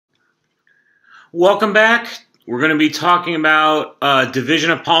Welcome back. We're going to be talking about division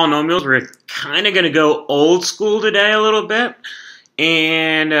of polynomials. We're kind of going to go old school today a little bit.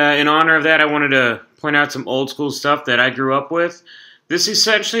 And in honor of that, I wanted to point out some old school stuff that I grew up with. This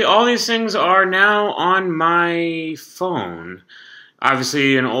essentially, all these things are now on my phone.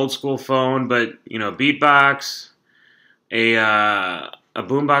 Obviously an old school phone, but you know, beatbox, a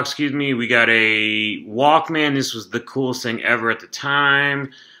boombox, excuse me. We got a Walkman. This was the coolest thing ever at the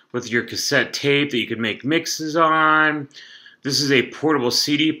time, with your cassette tape that you could make mixes on. This is a portable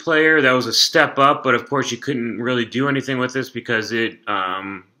CD player. That was a step up, but of course you couldn't really do anything with this because it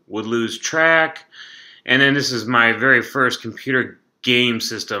would lose track. And then this is my very first computer game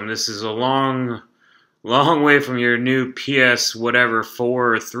system. This is a long way from your new PS whatever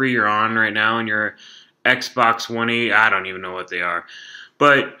 4 or 3 you're on right now, and your Xbox One 8. I don't even know what they are.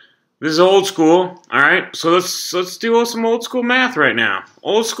 But this is old school, all right? So let's do some old school math right now.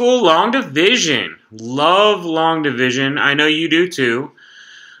 Old school long division. Love long division. I know you do too.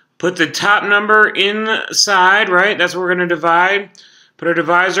 Put the top number inside, right? That's what we're going to divide. Put our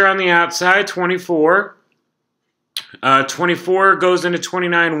divisor on the outside, 24. 24 goes into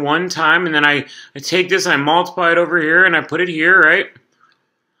 29 one time, and then I take this and I multiply it over here, and I put it here, right?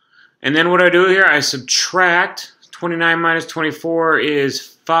 And then what I do here, I subtract. 29 minus 24 is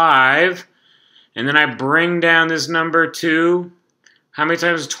 5. And then I bring down this number to, how many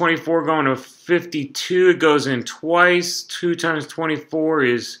times is 24 going to 52? It goes in twice. 2 times 24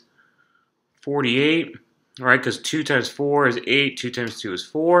 is 48. All right, because 2 times 4 is 8. 2 times 2 is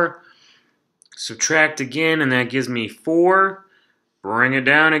 4. Subtract again, and that gives me 4. Bring it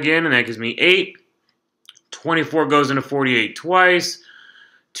down again, and that gives me 8. 24 goes into 48 twice.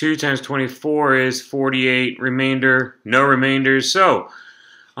 2 times 24 is 48. Remainder, no remainders. So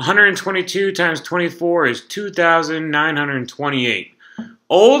 122 times 24 is 2,928.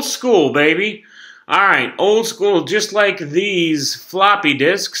 Old school, baby. All right, old school, just like these floppy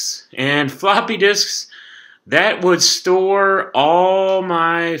disks. And floppy disks, that would store all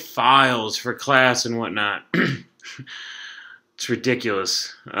my files for class and whatnot. It's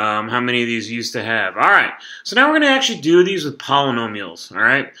ridiculous how many of these used to have. All right, so now we're going to actually do these with polynomials. All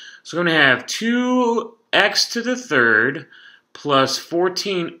right, so we're going to have 2x to the third plus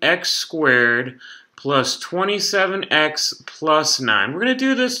 14x squared plus 27x plus 9. We're going to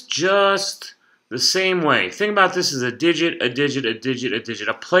do this just the same way. Think about this as a digit, a digit, a digit, a digit,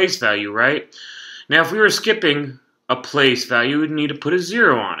 a place value, right? Now, if we were skipping a place value, we'd need to put a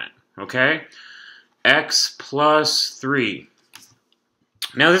 0 on it, okay? X plus 3.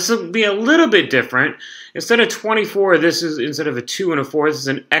 Now, this will be a little bit different. Instead of 24, this is, instead of a 2 and a 4, this is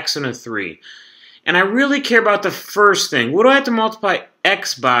an x and a 3. And I really care about the first thing. What do I have to multiply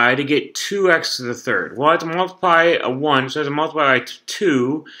x by to get 2x to the third? Well, I have to multiply a 1, so I have to multiply by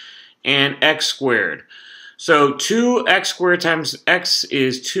 2 and x squared. So 2x squared times x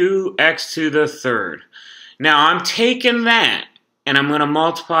is 2x to the third. Now, I'm taking that, and I'm going to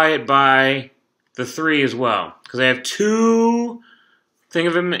multiply it by the 3 as well, because I have two. Think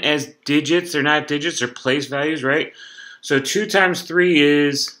of them as digits. They're not digits, they're place values, right? So 2 times 3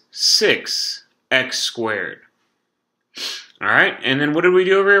 is 6x squared. All right, and then what did we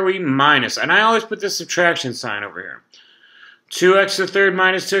do over here? We minus. And I always put the subtraction sign over here. 2x to the third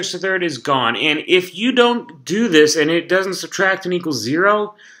minus 2x to the third is gone. And if you don't do this and it doesn't subtract and equals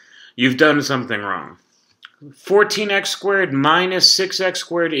 0, you've done something wrong. 14x squared minus 6x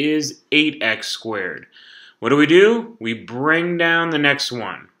squared is 8x squared. What do? We bring down the next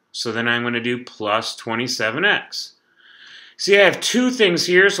one. So then I'm going to do plus 27x. See, I have two things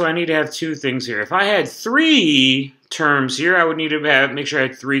here, so I need to have two things here. If I had 3 terms here, I would need to make sure I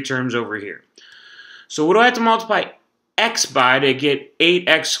had 3 terms over here. So what do I have to multiply x by to get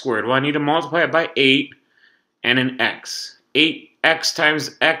 8x squared? Well, I need to multiply it by 8 and an x. 8x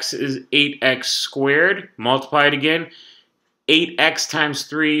times x is 8x squared. Multiply it again. 8x times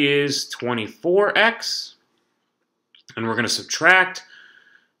 3 is 24x. And we're going to subtract.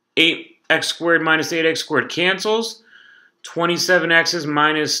 8x squared minus 8x squared cancels. 27x's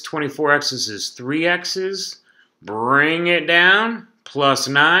minus 24x's is 3x's. Bring it down. Plus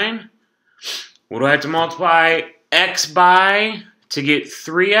 9. What do I have to multiply x by to get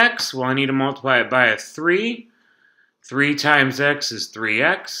 3x? Well, I need to multiply it by a 3. 3 times x is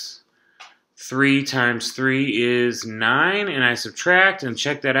 3x. 3 times 3 is 9. And I subtract, and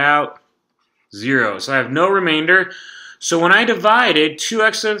check that out, 0. So I have no remainder. So when I divided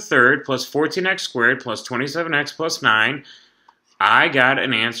 2x to the third plus 14x squared plus 27x plus 9, I got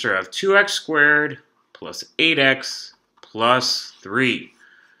an answer of 2x squared plus 8x plus 3.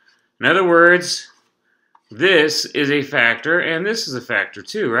 In other words, this is a factor, and this is a factor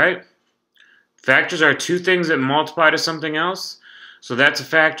too, right? Factors are two things that multiply to something else. So that's a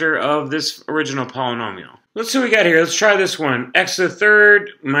factor of this original polynomial. Let's see what we got here. Let's try this one. X to the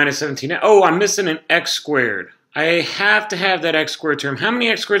third minus 17. Oh, I'm missing an x squared. I have to have that x squared term. How many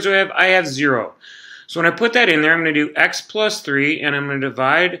x squareds do I have? I have 0. So when I put that in there, I'm going to do x plus 3, and I'm going to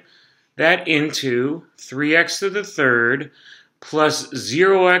divide that into 3x to the third plus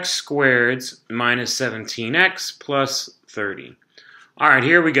 0x squareds minus 17x plus 30. All right,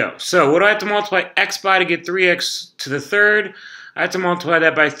 here we go. So what do I have to multiply x by to get 3x to the third? I have to multiply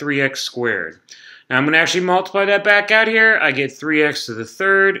that by 3x squared. Now I'm going to actually multiply that back out here. I get 3x to the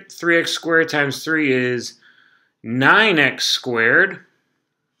third. 3x squared times 3 is 9x squared.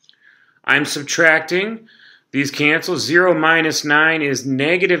 I'm subtracting. These cancel. 0 minus 9 is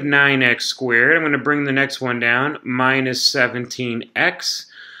negative 9x squared. I'm going to bring the next one down. Minus 17x.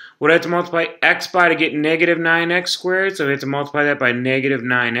 What do I have to multiply x by to get negative 9x squared? So we have to multiply that by negative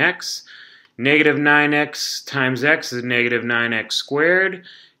 9x. Negative 9x times x is negative 9x squared.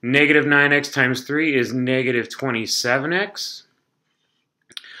 Negative 9x times 3 is negative 27x.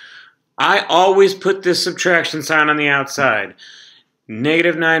 I always put this subtraction sign on the outside.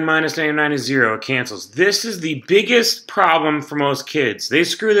 Negative 9 minus negative 9 is 0. It cancels. This is the biggest problem for most kids. They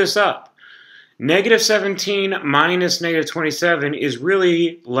screw this up. Negative 17 minus negative 27 is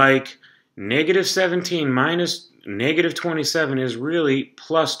really like negative 17 minus negative 27 is really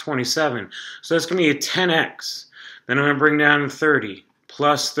plus 27. So that's going to be a 10x. Then I'm going to bring down 30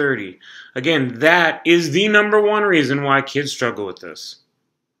 plus 30. Again, that is the #1 reason why kids struggle with this.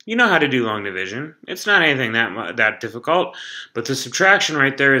 You know how to do long division. It's not anything that difficult, but the subtraction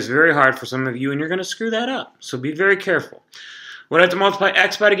right there is very hard for some of you, and you're going to screw that up. So be very careful. What I have to multiply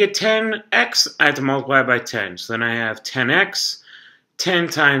x by to get 10x? I have to multiply by 10. So then I have 10x. 10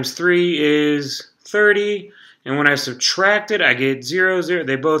 times 3 is 30. And when I subtract it, I get 0, 0.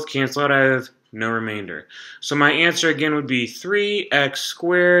 They both cancel out. I have no remainder. So my answer again would be 3x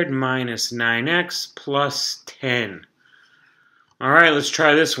squared minus 9x plus 10. All right, let's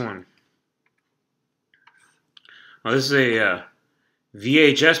try this one. Well, this is a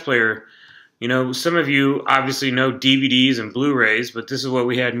VHS player. You know, some of you obviously know DVDs and Blu-rays, but this is what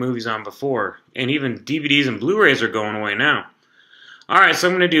we had movies on before. And even DVDs and Blu-rays are going away now. All right, so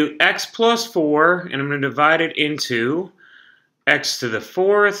I'm going to do x plus 4, and I'm going to divide it into x to the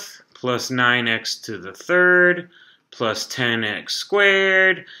 4th plus 9x to the 3rd plus 10x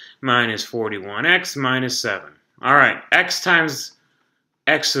squared minus 41x minus 7. All right, x times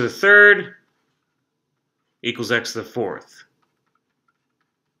x to the 3rd equals x to the 4th.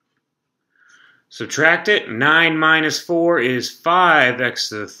 Subtract it. 9 minus 4 is 5x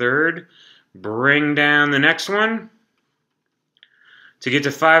to the 3rd. Bring down the next one. To get to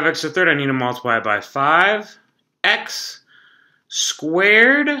 5x to the 3rd, I need to multiply it by 5. X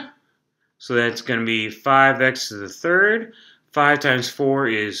squared. So that's going to be 5x to the 3rd. 5 times 4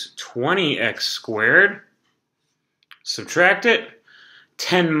 is 20x squared. Subtract it.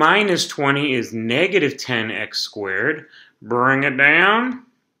 10 minus 20 is negative 10x squared. Bring it down.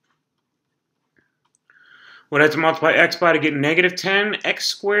 What I have to multiply x by to get negative 10x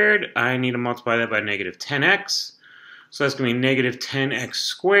squared? I need to multiply that by negative 10x. So that's going to be negative 10x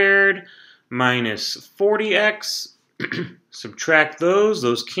squared minus 40x. Subtract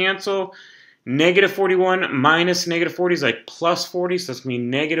those cancel. Negative 41 minus negative 40 is like plus 40, so that's going to be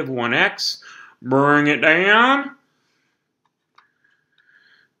negative 1x. Bring it down.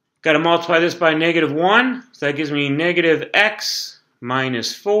 Got to multiply this by negative 1, so that gives me negative x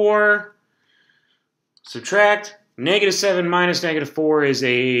minus 4. Subtract. Negative 7 minus negative 4 is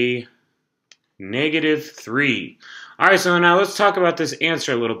a negative 3. All right, so now let's talk about this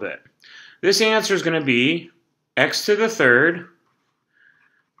answer a little bit. This answer is going to be x to the 3rd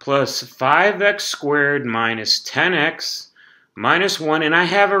plus 5x squared minus 10x minus 1, and I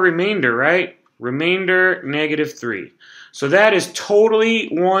have a remainder, right? Remainder, negative 3. So that is totally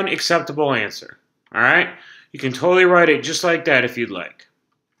one acceptable answer, all right? You can totally write it just like that if you'd like.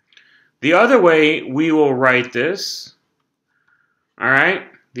 The other way we will write this, all right?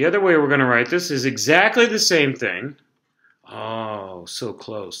 The other way we're going to write this is exactly the same thing. Oh, so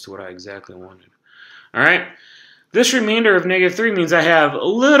close to what I exactly wanted. All right? This remainder of negative 3 means I have a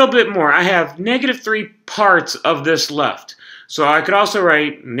little bit more. I have negative 3 parts of this left. So I could also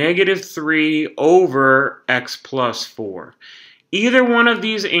write negative 3 over x plus 4. Either one of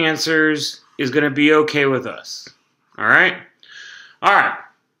these answers is going to be okay with us. All right? All right.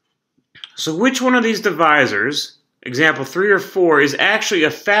 So which one of these divisors, example 3 or 4, is actually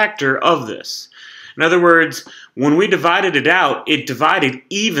a factor of this? In other words, when we divided it out, it divided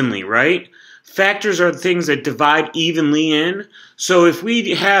evenly, right? factors are things that divide evenly in. So if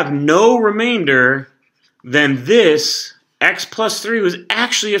we have no remainder, then this x plus 3 was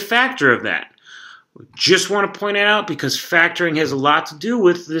actually a factor of that. Just want to point it out because factoring has a lot to do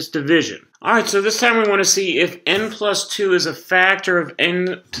with this division. Alright, so this time we want to see if n plus 2 is a factor of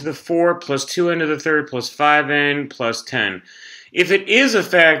n to the 4 plus 2n to the third plus 5n plus 10. If it is a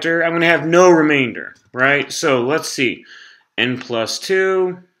factor, I'm going to have no remainder, right? So let's see. N plus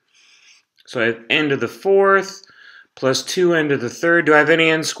 2. So I have n to the fourth plus 2n to the third. Do I have any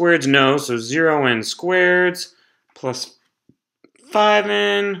n squareds? No. So 0n squareds plus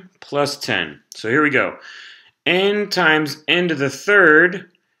 5n plus 10. So here we go. N times n to the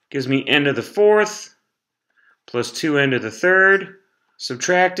third gives me n to the fourth plus 2n to the third.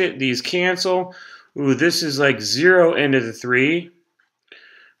 Subtract it. These cancel. Ooh, this is like 0n to the 3.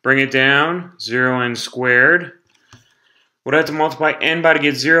 Bring it down. 0n squared. What do I have to multiply n by to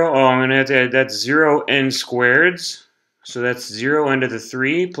get 0? Oh, I'm going to have to add, that's 0n squareds. So that's 0n to the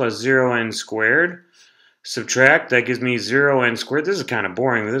 3 plus 0n squared. Subtract, that gives me 0n squared. This is kind of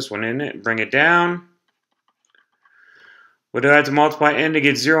boring with this one, isn't it? Bring it down. What do I have to multiply n to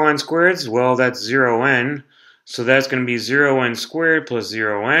get 0n squareds? Well, that's 0n. So that's going to be 0n squared plus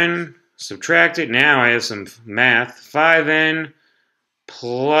 0n. Subtract it. Now I have some math. 5n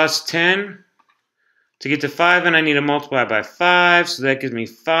plus 10. To get to 5n, I need to multiply by 5. So that gives me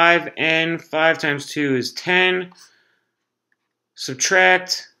 5n. 5 times 2 is 10.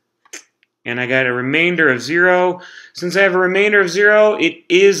 Subtract. And I got a remainder of 0. Since I have a remainder of 0, it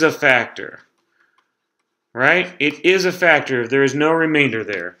is a factor. Right? It is a factor if there is no remainder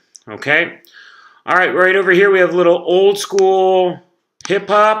there. Okay? Alright, right over here we have a little old school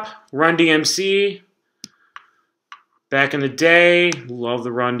hip-hop, Run DMC. Back in the day, love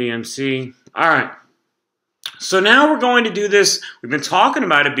the Run DMC. Alright. So now we're going to do this. We've been talking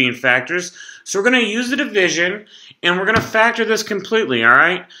about it being factors. So we're going to use the division, and we're going to factor this completely, all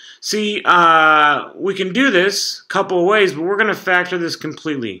right? See, we can do this a couple of ways, but we're going to factor this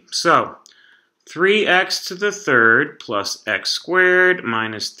completely. So 3x to the third plus x squared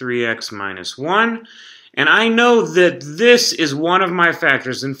minus 3x minus 1. And I know that this is one of my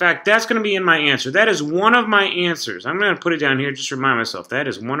factors. In fact, that's going to be in my answer. That is one of my answers. I'm going to put it down here just to remind myself. That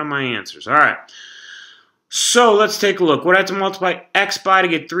is one of my answers. All right. So let's take a look. What do I have to multiply x by to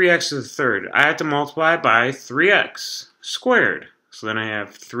get 3x to the third? I have to multiply by 3x squared. So then I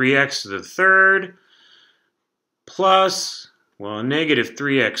have 3x to the third plus, well, negative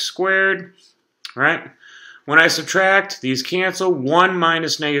 3x squared, right? When I subtract, these cancel. 1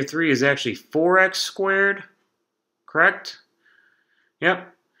 minus negative 3 is actually 4x squared, correct? Yep.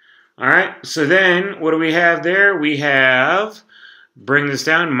 All right, so then what do we have there? We have, bring this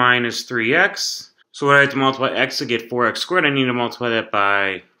down, minus 3x. So what I have to multiply x to get 4x squared, I need to multiply that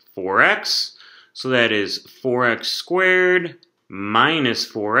by 4x. So that is 4x squared minus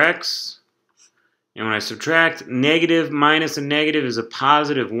 4x. And when I subtract, negative minus a negative is a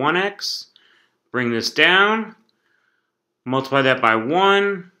positive 1x. Bring this down. Multiply that by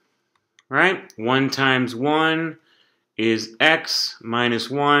 1. Right? 1 times 1 is x minus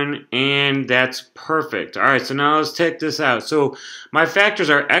 1, and that's perfect. All right, so now let's take this out. So my factors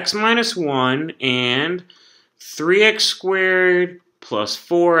are x minus 1 and 3x squared plus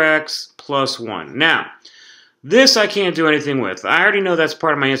 4x plus 1. Now, this I can't do anything with. I already know that's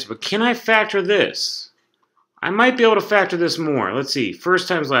part of my answer, but can I factor this? I might be able to factor this more. Let's see. First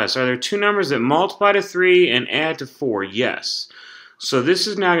times last. Are there two numbers that multiply to 3 and add to 4? Yes. So this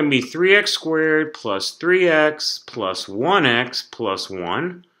is now going to be 3x squared plus 3x plus 1x plus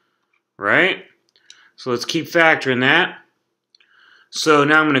 1, right? So let's keep factoring that. So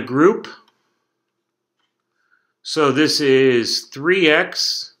now I'm going to group. So this is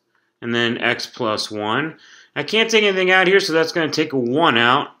 3x and then x plus 1. I can't take anything out here, so that's going to take a 1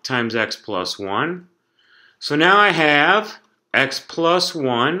 out times x plus 1. So now I have x plus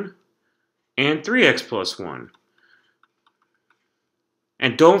 1 and 3x plus 1.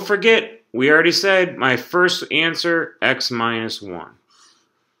 And don't forget, we already said my first answer, x minus 1. All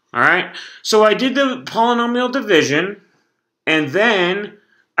right? So I did the polynomial division, and then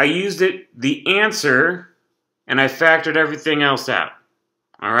I used the answer, and I factored everything else out.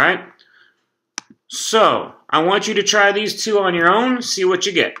 All right? So I want you to try these two on your own, see what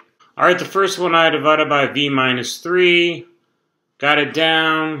you get. All right, the first one I divided by v minus 3, got it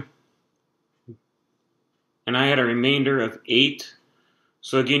down, and I had a remainder of 8.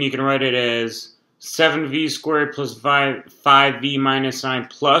 So again, you can write it as 7v squared plus 5v minus 9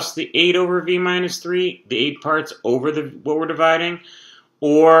 plus the 8 over v minus 3, the 8 parts over what we're dividing,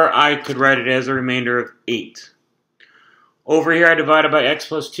 or I could write it as a remainder of 8. Over here I divided by x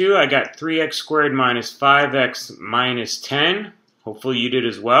plus 2. I got 3x squared minus 5x minus 10. Hopefully you did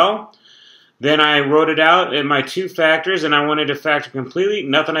as well. Then I wrote it out in my two factors, and I wanted to factor completely.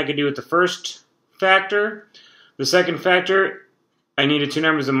 Nothing I could do with the first factor. The second factor, I needed two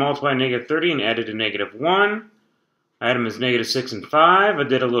numbers to multiply negative 30 and added a negative 1. I had them as negative 6 and 5. I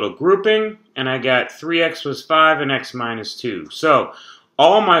did a little grouping, and I got 3x plus 5 and x minus 2. So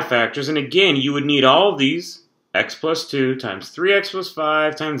all my factors, and again, you would need all of these, x plus 2 times 3x plus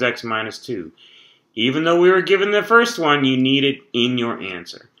 5 times x minus 2. Even though we were given the first one, you need it in your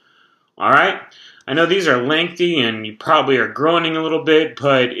answer. All right, I know these are lengthy and you probably are groaning a little bit,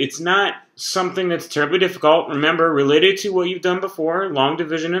 but it's not something that's terribly difficult. Remember, related to what you've done before, long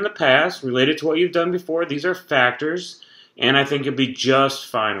division in the past, related to what you've done before, these are factors, and I think you'll be just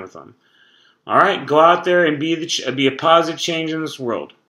fine with them. All right, go out there and be a positive change in this world.